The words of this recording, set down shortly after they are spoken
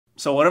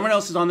So while everyone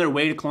else is on their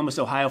way to Columbus,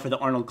 Ohio for the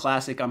Arnold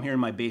Classic, I'm here in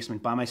my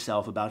basement by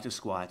myself about to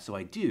squat, so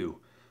I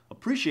do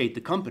appreciate the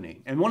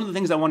company. And one of the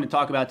things I wanted to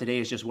talk about today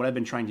is just what I've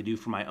been trying to do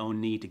for my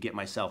own knee to get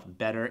myself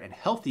better and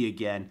healthy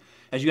again.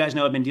 As you guys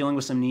know, I've been dealing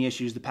with some knee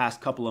issues the past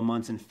couple of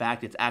months. In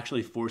fact, it's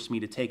actually forced me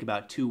to take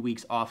about 2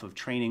 weeks off of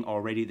training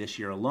already this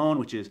year alone,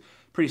 which is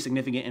pretty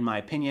significant in my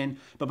opinion.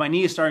 But my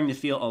knee is starting to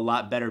feel a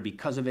lot better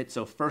because of it.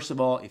 So first of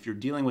all, if you're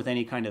dealing with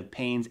any kind of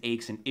pains,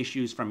 aches, and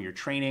issues from your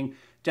training,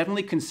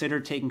 definitely consider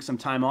taking some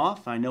time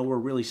off. I know we're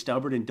really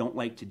stubborn and don't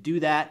like to do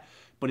that,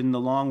 but in the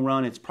long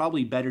run, it's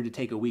probably better to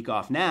take a week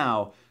off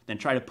now than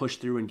try to push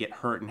through and get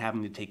hurt and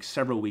having to take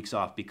several weeks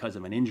off because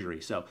of an injury.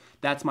 So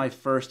that's my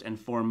first and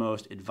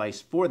foremost advice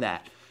for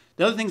that.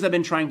 The other things I've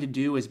been trying to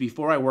do is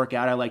before I work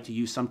out, I like to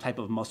use some type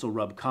of muscle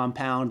rub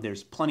compound.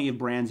 There's plenty of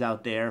brands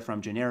out there,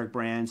 from generic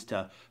brands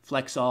to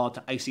Flexall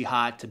to Icy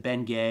Hot to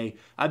Bengay.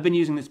 I've been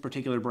using this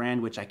particular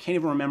brand, which I can't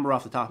even remember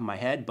off the top of my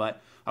head,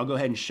 but I'll go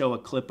ahead and show a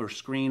clip or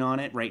screen on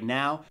it right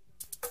now.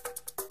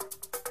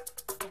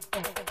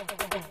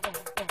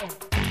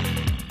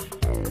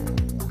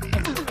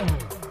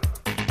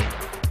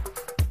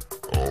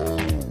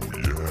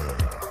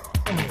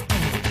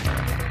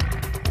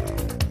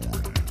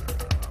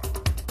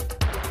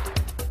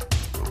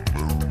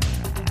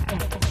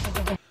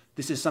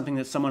 This is something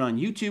that someone on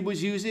YouTube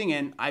was using,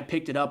 and I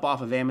picked it up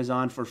off of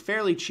Amazon for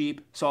fairly cheap,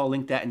 so I'll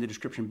link that in the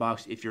description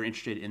box if you're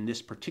interested in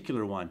this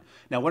particular one.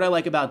 Now, what I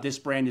like about this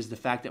brand is the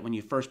fact that when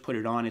you first put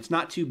it on, it's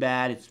not too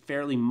bad. It's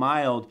fairly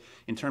mild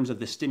in terms of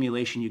the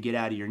stimulation you get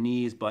out of your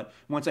knees, but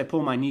once I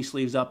pull my knee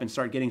sleeves up and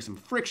start getting some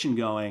friction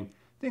going,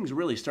 things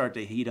really start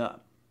to heat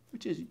up,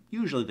 which is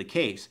usually the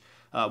case.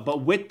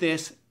 But with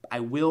this,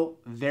 I will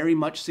very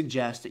much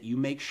suggest that you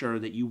make sure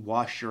that you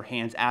wash your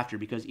hands after,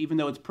 because even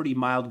though it's pretty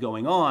mild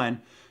going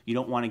on, you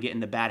don't want to get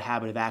in the bad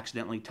habit of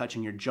accidentally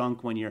touching your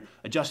junk when you're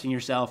adjusting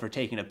yourself or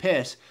taking a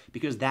piss,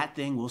 because that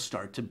thing will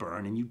start to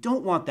burn, and you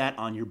don't want that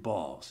on your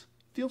balls.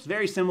 It feels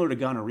very similar to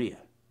gonorrhea.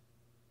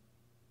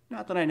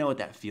 Not that I know what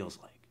that feels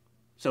like.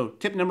 So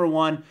tip number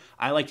one,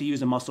 I like to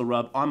use a muscle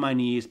rub on my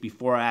knees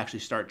before I actually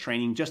start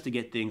training, just to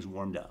get things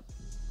warmed up.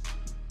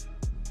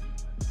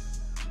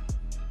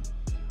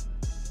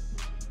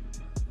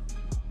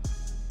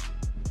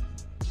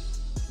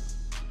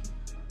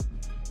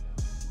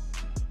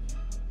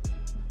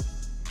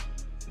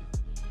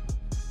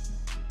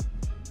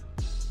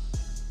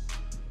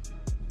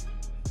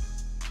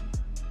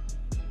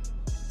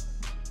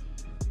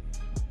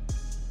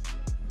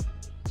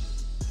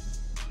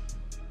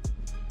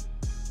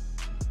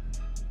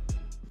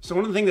 So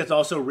one of the things that's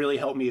also really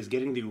helped me is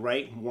getting the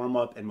right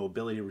warm-up and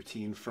mobility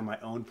routine for my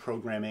own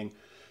programming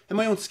and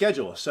my own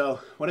schedule. So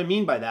what I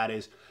mean by that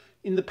is,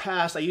 in the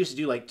past, I used to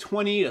do like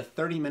 20 to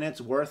 30 minutes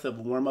worth of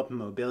warm-up and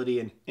mobility,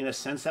 and in a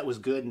sense that was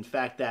good. In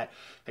fact, that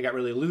I got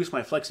really loose,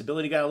 my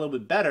flexibility got a little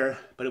bit better,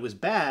 but it was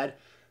bad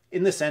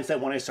in the sense that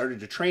when I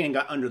started to train and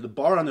got under the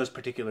bar on those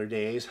particular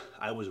days,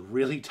 I was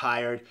really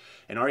tired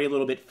and already a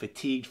little bit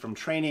fatigued from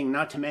training,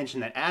 not to mention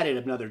that added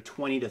another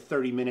 20 to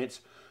 30 minutes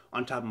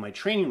on top of my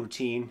training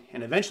routine,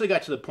 and eventually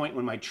got to the point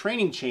when my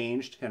training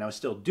changed and I was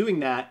still doing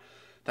that,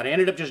 that I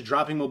ended up just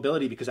dropping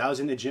mobility because I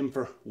was in the gym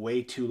for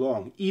way too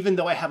long. Even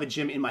though I have a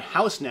gym in my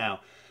house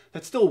now,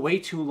 that's still way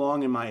too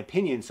long in my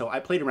opinion. So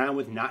I played around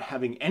with not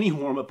having any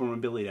warm-up or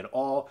mobility at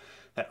all.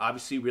 That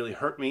obviously really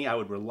hurt me. I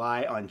would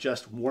rely on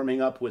just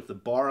warming up with the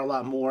bar a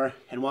lot more,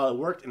 and while it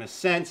worked in a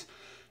sense,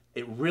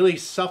 it really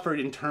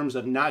suffered in terms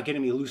of not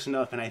getting me loose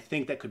enough, and I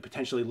think that could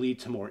potentially lead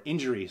to more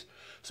injuries.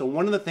 So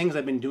one of the things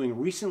I've been doing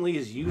recently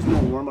is using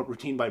a warm-up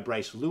routine by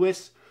Bryce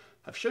Lewis.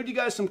 I've showed you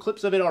guys some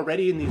clips of it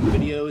already in these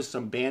videos,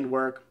 some band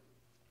work,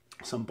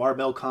 some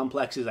barbell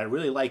complexes. I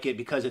really like it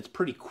because it's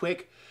pretty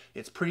quick,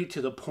 it's pretty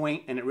to the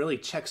point, and it really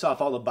checks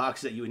off all the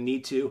boxes that you would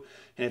need to.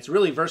 And it's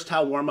really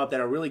versatile warm-up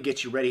that'll really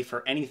get you ready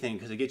for anything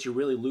because it gets you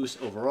really loose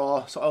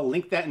overall. So I'll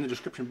link that in the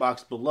description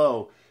box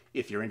below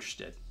if you're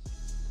interested.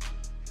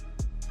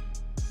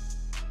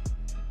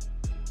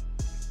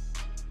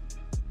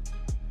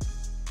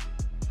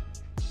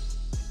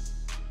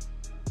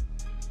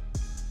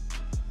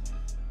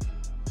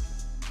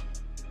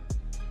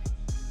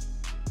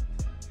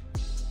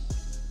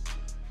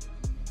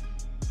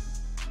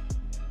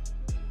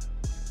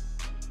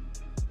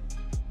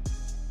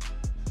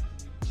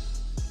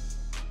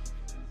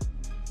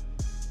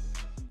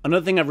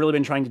 Another thing I've really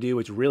been trying to do,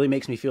 which really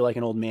makes me feel like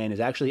an old man,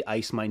 is actually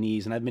ice my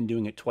knees, and I've been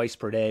doing it twice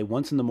per day,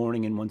 once in the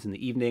morning and once in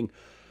the evening,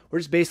 or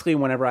just basically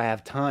whenever I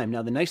have time.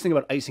 Now, the nice thing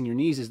about icing your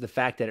knees is the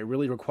fact that it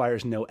really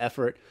requires no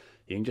effort.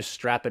 You can just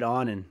strap it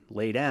on and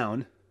lay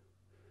down.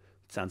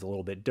 It sounds a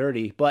little bit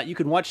dirty, but you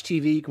can watch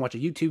TV, you can watch a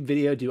YouTube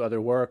video, do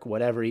other work,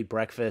 whatever, eat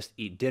breakfast,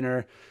 eat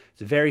dinner.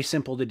 It's very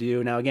simple to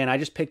do. Now, again, I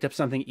just picked up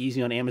something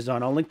easy on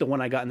Amazon. I'll link the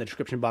one I got in the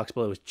description box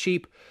below. It's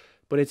cheap,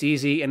 but it's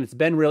easy, and it's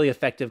been really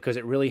effective because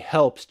it really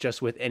helps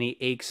just with any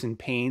aches and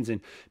pains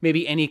and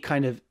maybe any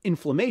kind of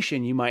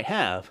inflammation you might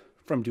have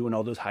from doing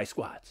all those high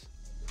squats.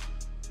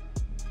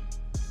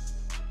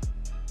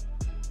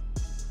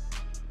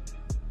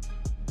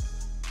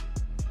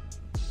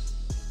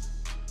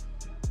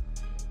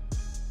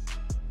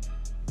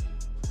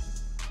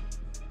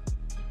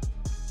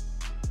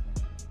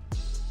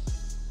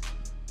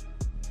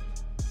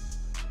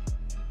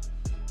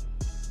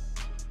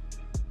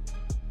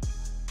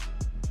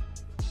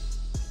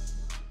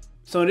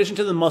 So in addition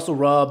to the muscle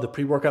rub, the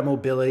pre-workout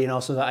mobility, and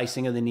also the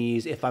icing of the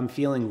knees, if I'm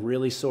feeling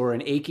really sore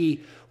and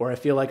achy, or I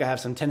feel like I have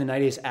some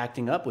tendonitis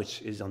acting up,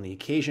 which is on the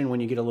occasion when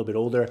you get a little bit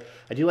older,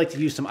 I do like to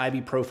use some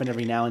ibuprofen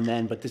every now and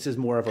then, but this is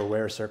more of a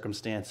rare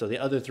circumstance. So the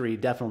other three,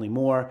 definitely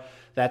more.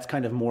 That's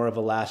kind of more of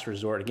a last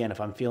resort. Again,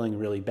 if I'm feeling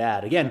really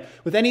bad. Again,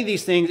 with any of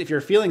these things, if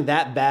you're feeling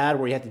that bad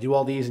where you have to do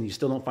all these and you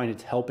still don't find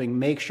it's helping,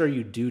 make sure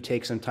you do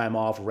take some time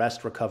off,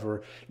 rest,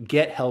 recover,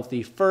 get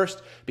healthy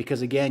first,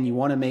 because again, you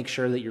want to make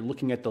sure that you're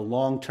looking at the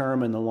long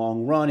term and the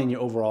long run in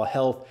your overall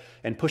health,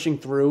 and pushing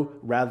through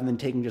rather than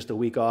taking just a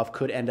week off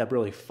could end up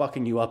really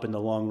fucking you up in the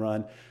long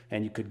run,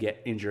 and you could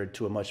get injured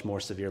to a much more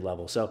severe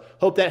level. So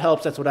hope that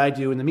helps. That's what I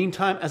do. In the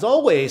meantime, as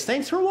always,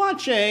 thanks for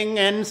watching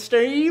and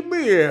stay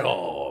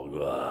build.